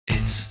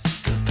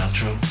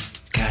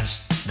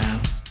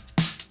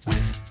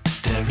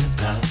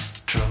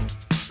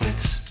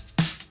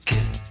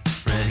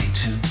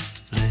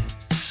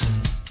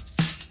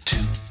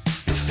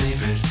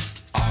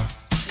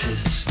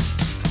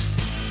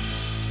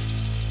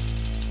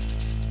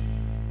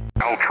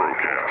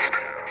Paltrocast.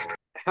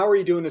 How are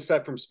you doing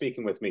aside from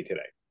speaking with me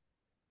today?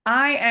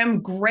 I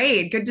am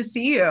great. Good to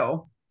see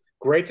you.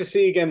 Great to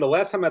see you again. The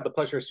last time I had the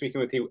pleasure of speaking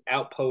with you,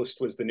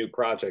 Outpost was the new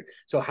project.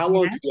 So how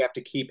long Yeah. did you have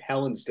to keep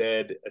Helen's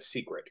Dead a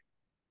secret?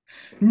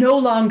 No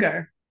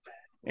longer.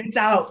 It's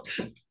out.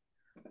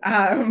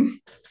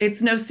 Um,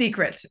 it's no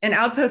secret. And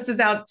Outpost is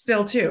out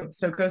still too.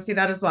 So go see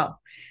that as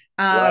well.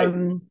 Right.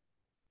 Um,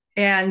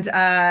 and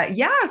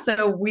yeah,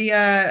 so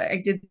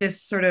I did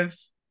this sort of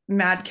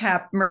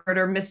madcap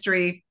murder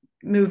mystery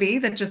movie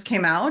that just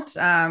came out.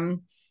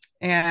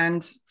 And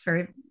it's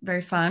very,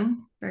 very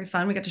fun. Very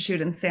fun. We got to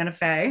shoot in Santa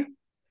Fe.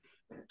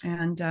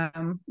 And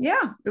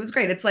yeah, it was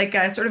great. It's like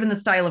sort of in the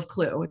style of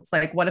Clue. It's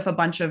like, what if a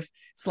bunch of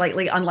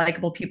slightly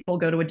unlikable people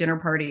go to a dinner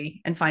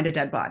party and find a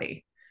dead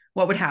body?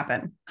 What would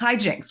happen?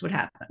 Hijinks would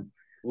happen.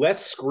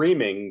 Less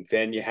screaming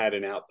than you had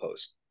in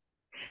Outpost.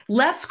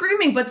 Less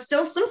screaming, but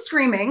still some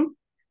screaming.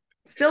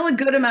 Still a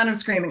good amount of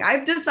screaming.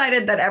 I've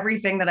decided that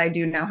everything that I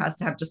do now has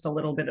to have just a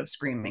little bit of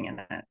screaming in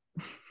it.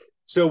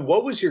 So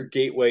what was your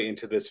gateway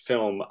into this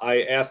film?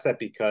 I asked that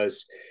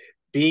because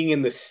being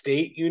in the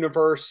state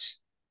universe,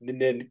 the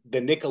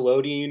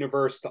Nickelodeon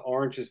universe, the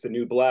Orange is the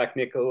New Black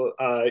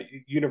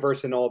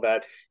universe, and all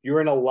that, you're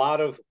in a lot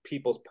of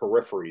people's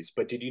peripheries.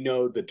 But did you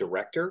know the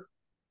director?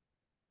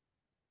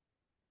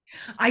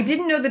 I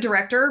didn't know the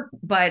director,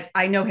 but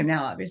I know him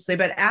now, obviously.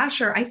 But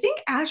I think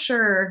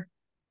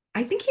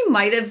it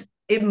might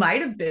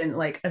have been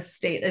like a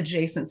state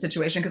adjacent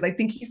situation because I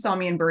think he saw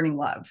me in Burning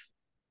Love.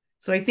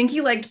 So I think he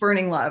liked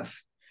Burning Love,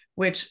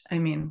 which I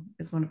mean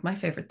is one of my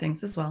favorite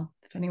things as well.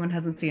 If anyone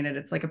hasn't seen it,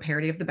 it's like a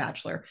parody of The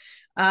Bachelor.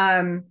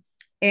 Um,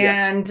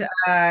 Yeah. and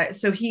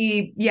so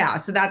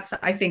that's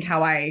I think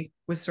how I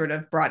was sort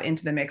of brought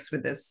into the mix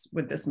with this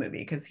movie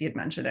because he had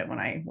mentioned it when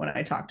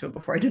I talked to him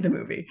before I did the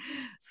movie.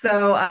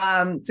 So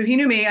he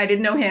knew me. I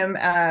didn't know him,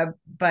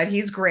 but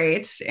he's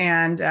great,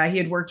 and he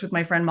had worked with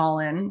my friend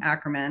Malin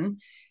Ackerman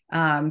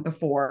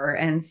before,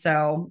 and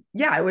so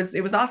yeah, it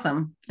was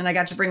awesome, and I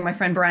got to bring my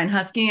friend Brian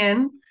Husky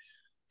in,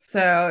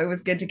 so it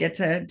was good to get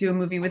to do a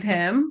movie with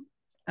him.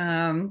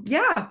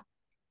 Yeah,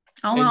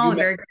 all in And all,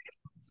 very.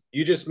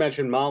 you just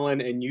mentioned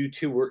Malin, and you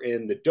two were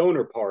in the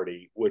donor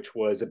party, which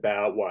was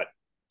about what,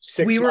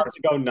 six We were, months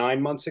ago,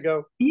 9 months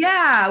ago?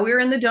 yeah, we were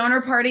in the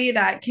donor party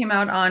that came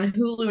out on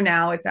Hulu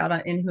now. It's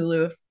out in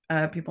Hulu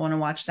if people want to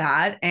watch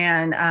that.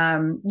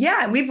 And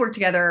yeah, we've worked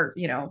together,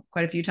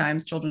 quite a few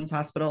times, Children's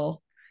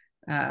Hospital,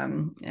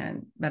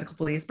 and Medical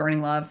Police,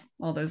 Burning Love,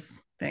 all those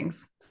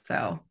things.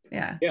 So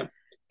yeah. Yeah.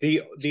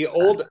 The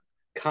old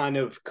kind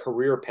of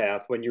career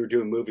path when you were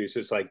doing movies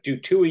was like do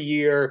two a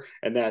year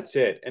and that's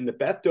it. And the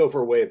Beth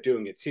Dover way of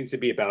doing it seems to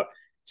be about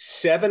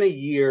seven a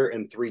year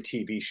and three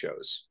TV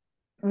shows.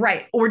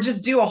 Right. Or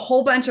just do a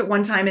whole bunch at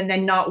one time and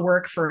then not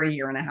work for a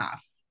year and a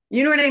half.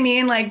 You know what I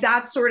mean? Like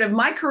that's sort of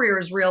my career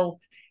is real,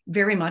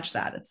 very much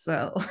that. It's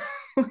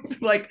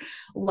like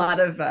a lot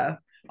of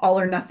all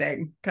or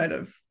nothing kind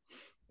of,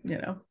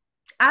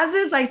 as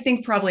is, I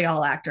think, probably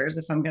all actors,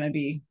 if I'm going to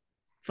be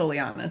fully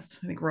honest.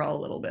 I think we're all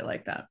a little bit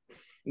like that.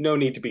 No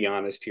need to be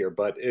honest here,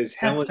 but is That's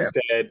Helen's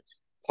true. Dead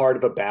part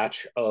of a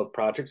batch of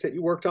projects that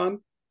you worked on?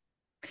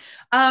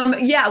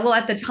 Yeah, well,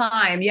 at the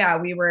time, yeah,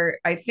 we were,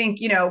 I think,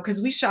 because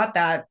we shot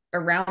that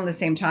around the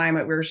same time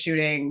that we were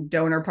shooting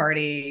Donor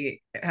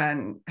Party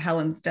and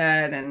Helen's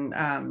Dead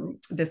and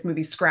this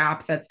movie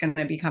Scrap that's going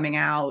to be coming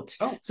out.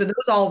 Oh, So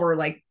those all were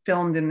like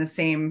filmed in the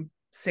same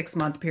 6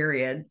 month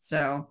period.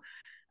 So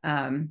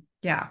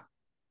yeah.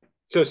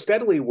 so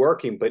steadily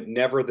working, but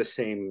never the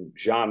same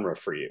genre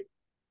for you.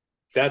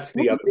 That's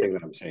the other thing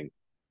that I'm saying.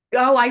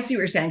 Oh, I see what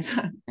you're saying.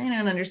 I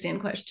don't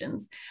understand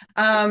questions.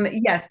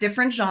 Yes,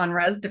 different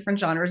genres, different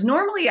genres.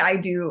 Normally, I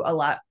do a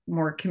lot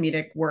more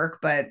comedic work,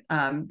 but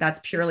that's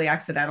purely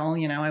accidental.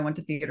 I went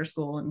to theater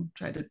school and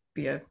tried to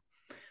be a,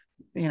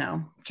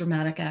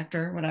 dramatic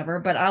actor, whatever.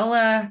 But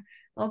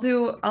I'll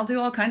do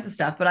all kinds of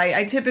stuff. But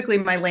I typically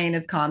my lane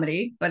is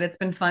comedy. But it's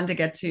been fun to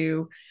get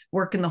to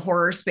work in the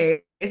horror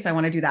space. I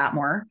want to do that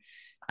more.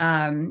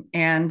 And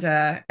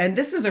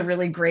this is a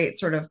really great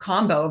sort of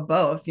combo of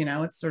both.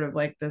 It's sort of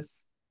like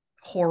this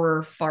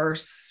horror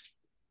farce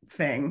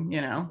thing,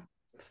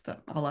 stuff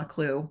a la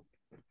Clue.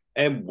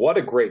 And what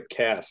a great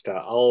cast.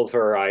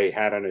 Oliver, I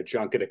had on a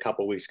junket a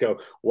couple weeks ago.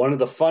 One of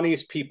the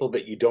funniest people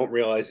that you don't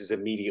realize is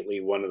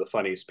immediately one of the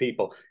funniest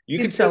people. You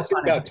could He's say so something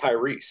funny. about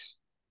Tyrese.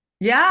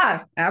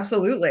 Yeah,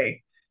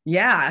 absolutely.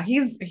 Yeah,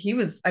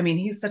 I mean,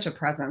 he's such a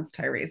presence,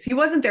 Tyrese. He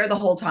wasn't there the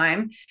whole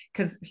time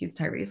because he's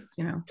Tyrese,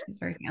 he's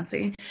very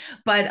fancy.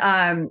 But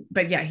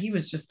yeah, he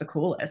was just the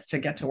coolest to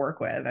get to work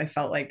with. I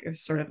felt like it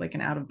was sort of like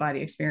an out of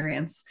body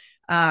experience.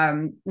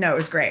 No, it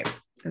was great.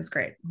 It was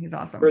great. He's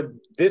awesome. For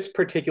this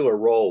particular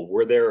role,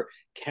 were there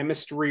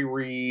chemistry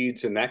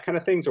reads and that kind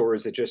of things, or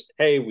is it just,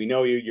 hey, we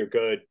know you, you're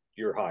good,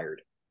 you're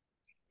hired?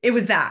 It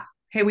was that.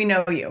 Hey, we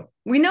know you.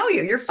 We know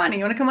you. You're funny.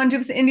 You want to come on and do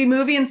this indie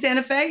movie in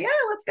Santa Fe? Yeah,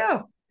 let's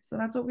go. So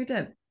that's what we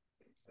did. It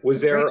Was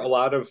was great. there a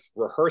lot of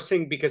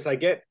rehearsing? Because I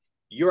get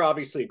you're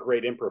obviously a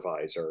great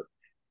improviser,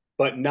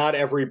 but not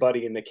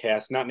everybody in the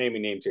cast, not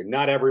naming names here,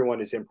 not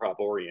everyone is improv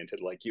oriented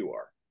like you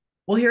are.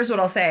 Well, here's what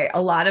I'll say.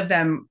 A lot of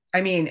them,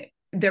 I mean,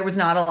 there was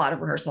not a lot of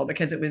rehearsal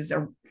because it was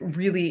a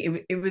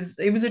really it was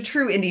a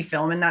true indie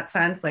film in that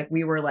sense. Like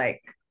we were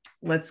like,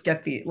 let's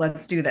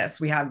do this.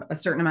 We have a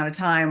certain amount of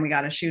time. We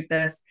got to shoot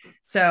this.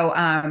 So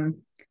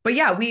but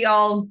yeah, we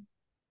all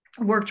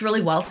worked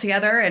really well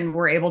together and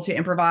were able to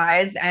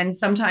improvise. And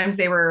sometimes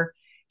they were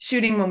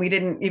shooting when we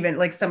didn't even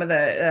like some of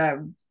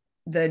the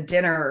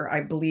dinner,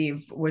 I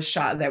believe, was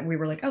shot that we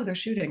were like, oh, they're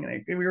shooting.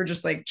 And we were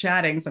just like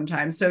chatting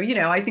sometimes. So,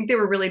 I think they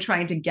were really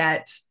trying to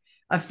get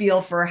a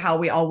feel for how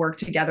we all work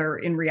together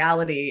in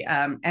reality.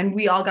 And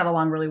we all got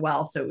along really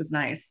well. So it was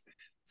nice.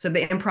 So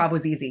the improv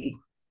was easy.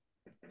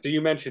 So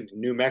you mentioned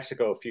New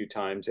Mexico a few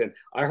times, and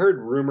I heard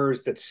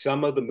rumors that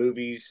some of the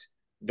movies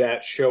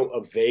that show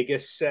a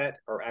Vegas set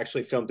are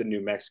actually filmed in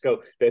New Mexico,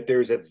 that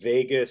there's a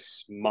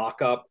Vegas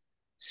mock-up Oh,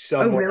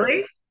 somewhere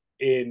really?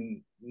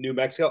 in New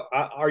Mexico.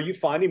 Are you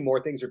finding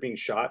more things are being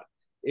shot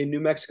in New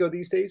Mexico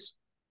these days?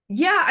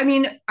 Yeah. I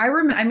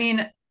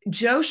mean,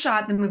 Joe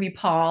shot the movie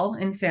Paul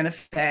in Santa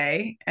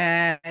Fe.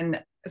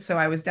 And so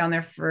I was down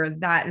there for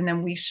that. And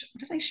then what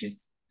did I shoot?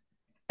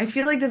 I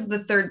feel like this is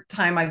the third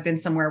time I've been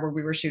somewhere where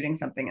we were shooting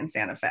something in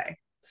Santa Fe.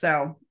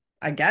 So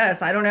I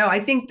guess, I don't know. I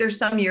think there's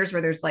some years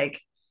where there's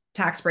like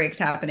tax breaks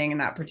happening in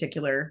that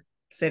particular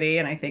city.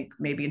 And I think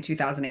maybe in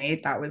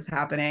 2008 that was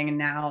happening. And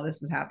now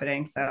this is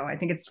happening. So I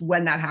think it's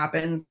when that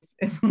happens,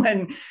 it's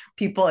when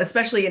people,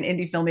 especially in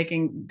indie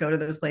filmmaking, go to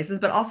those places.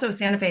 But also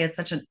Santa Fe is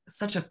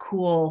such a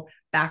cool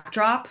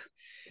backdrop.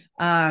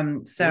 So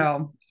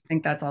I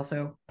think that's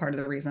also part of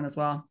the reason as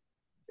well.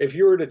 If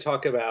you were to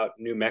talk about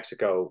New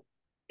Mexico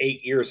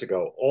 8 years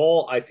ago,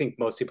 all I think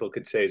most people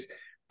could say is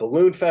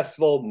Balloon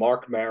Festival,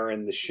 Mark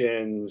Maron, The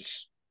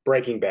Shins,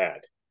 Breaking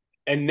Bad.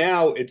 And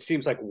now it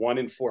seems like 1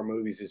 in 4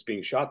 movies is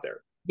being shot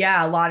there.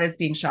 Yeah, a lot is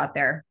being shot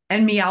there.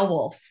 And Meow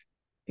Wolf.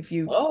 If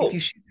you Oh,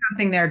 shoot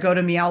something there, go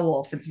to Meow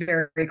Wolf. It's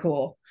very, very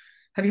cool.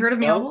 Have you heard of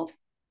Meow um, Wolf?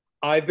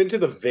 I've been to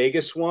the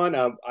Vegas one.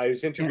 I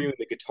was Yeah. interviewing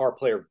the guitar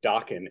player of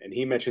Dokken, and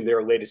he mentioned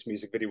their latest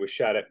music video was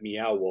shot at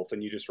Meow Wolf,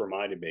 and you just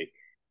reminded me.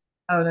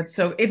 Oh,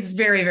 it's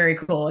very, very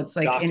cool. It's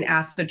like an Dokken.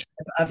 acid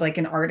trip of like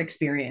an art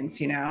experience,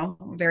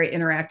 very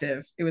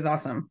interactive. It was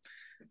awesome.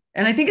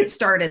 And I think it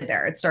started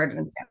there. It started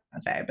in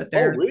Santa Fe, but Oh,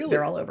 they're really?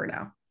 all over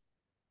now.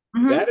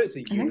 That is a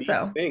I think unique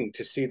so. thing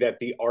to see that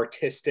the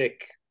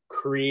artistic,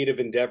 creative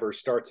endeavor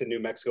starts in New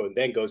Mexico and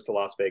then goes to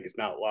Las Vegas,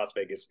 not Las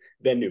Vegas,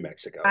 then New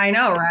Mexico. I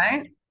know,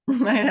 right? I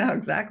know Well,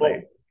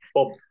 exactly.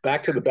 well,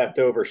 back to the Beth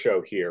Dover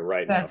show here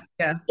right now.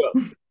 Yes,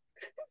 yes.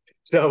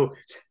 So,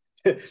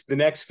 so the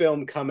next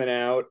film coming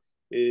out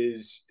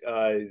is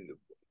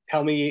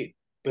tell me,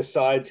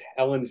 besides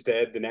Helen's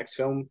Dead, the next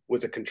film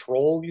was a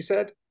Control, you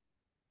said?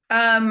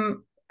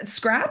 Um,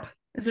 Scrap?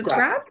 Is it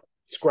Scrap.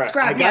 Scrap?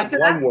 Scrap. I Scrap. Yeah. got So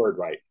one word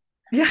right.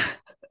 yeah.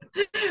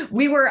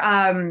 We were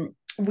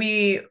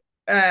we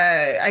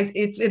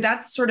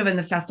that's sort of in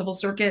the festival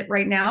circuit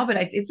right now, but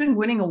it's been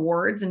winning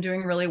awards and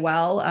doing really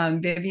well.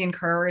 Vivian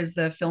Kerr is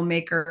the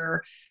filmmaker.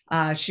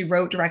 She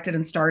wrote, directed,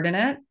 and starred in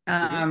it.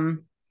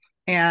 Mhm.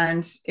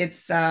 And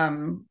it's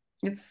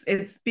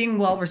being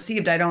well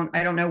received. I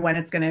don't know when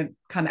it's going to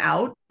come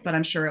out, but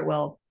I'm sure it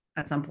will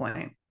at some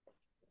point.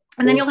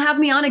 And then Well, you'll have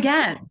me on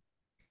again.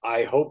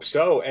 I hope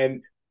so.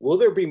 And will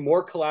there be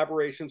more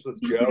collaborations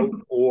with Joe,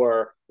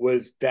 or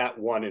was that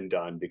one and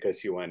done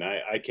because you went,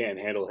 I can't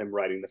handle him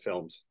writing the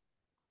films?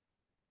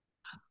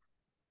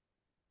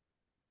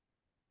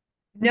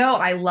 No,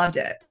 I loved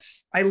it.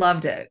 I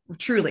loved it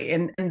truly.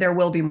 And there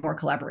will be more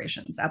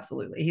collaborations.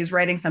 Absolutely. He's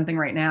writing something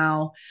right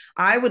now.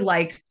 I would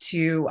like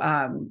to,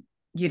 I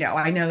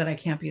know that I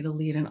can't be the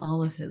lead in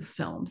all of his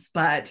films,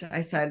 but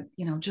I said,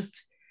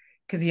 just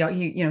because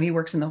he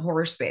works in the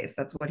horror space.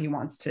 That's what he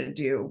wants to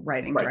do,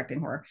 writing, Right.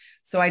 directing horror.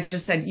 So I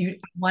just said, you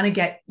want to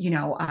get,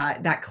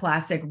 that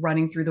classic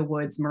running through the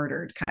woods,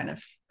 murdered kind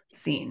of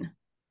scene.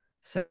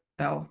 So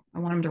I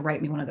want him to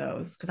write me one of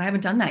those because I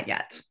haven't done that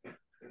yet.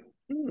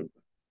 Hmm.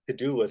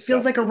 To-do list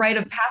Feels stuff. like a rite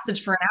of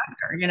passage for an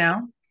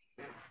actor.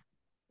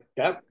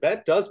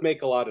 That does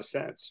make a lot of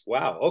sense.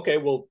 Wow. Okay.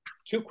 Well,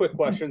 two quick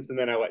questions and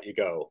then I let you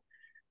go.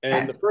 And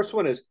Okay. the first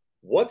one is,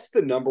 what's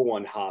the number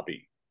one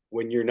hobby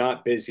when you're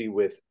not busy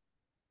with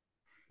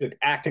the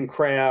acting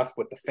craft,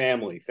 with the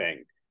family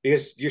thing?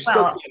 Because you're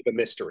still Well, kind of a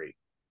mystery.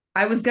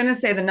 I was going to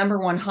say the number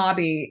one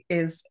hobby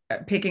is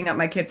picking up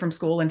my kid from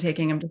school and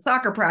taking him to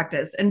soccer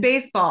practice and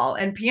baseball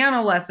and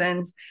piano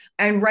lessons.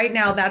 And right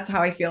now, that's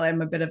how I feel.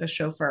 I'm a bit of a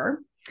chauffeur.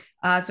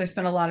 So I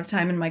spend a lot of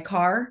time in my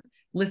car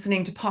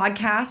listening to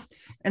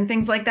podcasts and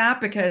things like that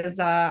because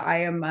I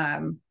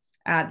am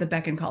at the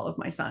beck and call of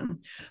my son.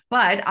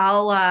 But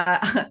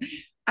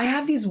I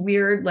have these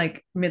weird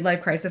like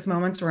midlife crisis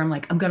moments where I'm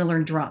like, I'm going to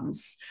learn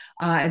drums.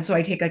 And so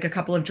I take like a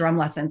couple of drum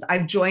lessons.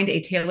 I've joined a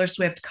Taylor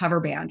Swift cover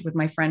band with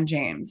my friend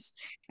James,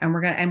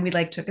 and we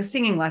like took a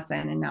singing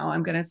lesson, and now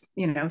I'm gonna,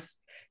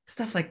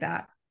 stuff like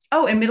that.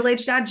 Oh, and Middle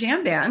Aged Dad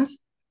Jam Band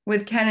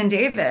with Ken and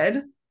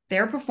David.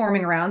 They're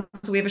performing around.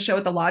 So we have a show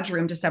at the Lodge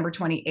Room December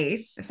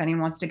 28th, if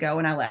anyone wants to go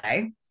in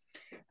LA,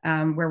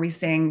 where we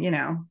sing,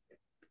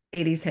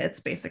 80s hits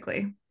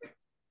basically.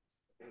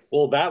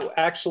 Well, that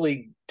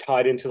actually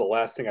tied into the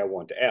last thing I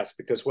wanted to ask,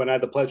 because when I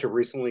had the pleasure of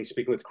recently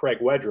speaking with Craig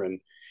Wedren,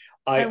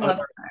 I I love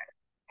unearthed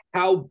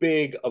how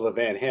big of a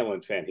Van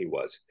Halen fan he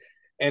was.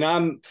 And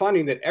I'm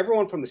finding that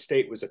everyone from the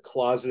state was a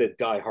closeted,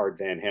 diehard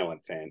Van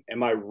Halen fan.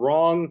 Am I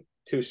wrong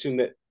to assume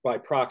that by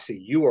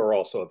proxy, you are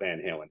also a Van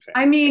Halen fan?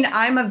 I mean,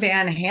 I'm a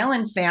Van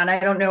Halen fan. I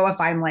don't know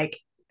if I'm like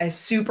a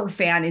super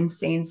fan,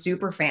 insane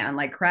super fan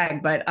like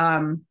Craig, but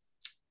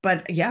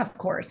yeah, of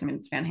course. I mean,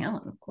 it's Van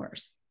Halen, of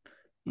course,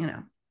 you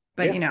know.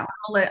 But Yeah. you know,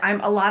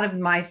 I'm a lot of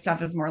my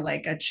stuff is more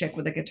like a chick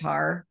with a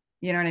guitar.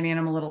 You know what I mean?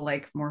 I'm a little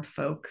like more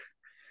folk.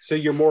 So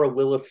you're more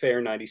Lilith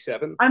Fair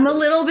 97? I'm a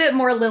little bit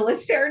more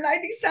Lilith Fair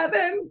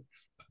 97.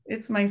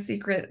 It's my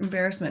secret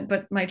embarrassment,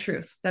 but my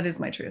truth. That is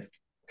my truth.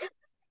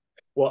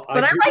 Well,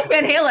 But I like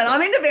Van Halen.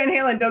 I'm into Van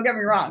Halen. Don't get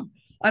me wrong.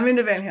 I'm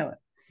into Van Halen.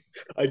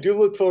 I do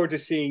look forward to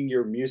seeing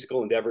your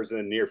musical endeavors in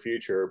the near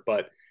future.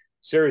 But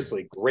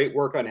seriously, great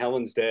work on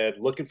Helen's Dead.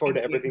 Looking forward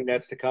to everything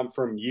that's to come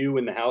from you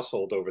and the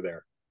household over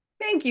there.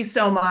 Thank you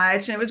so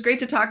much. And it was great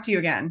to talk to you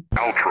again.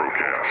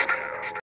 Paltrocast.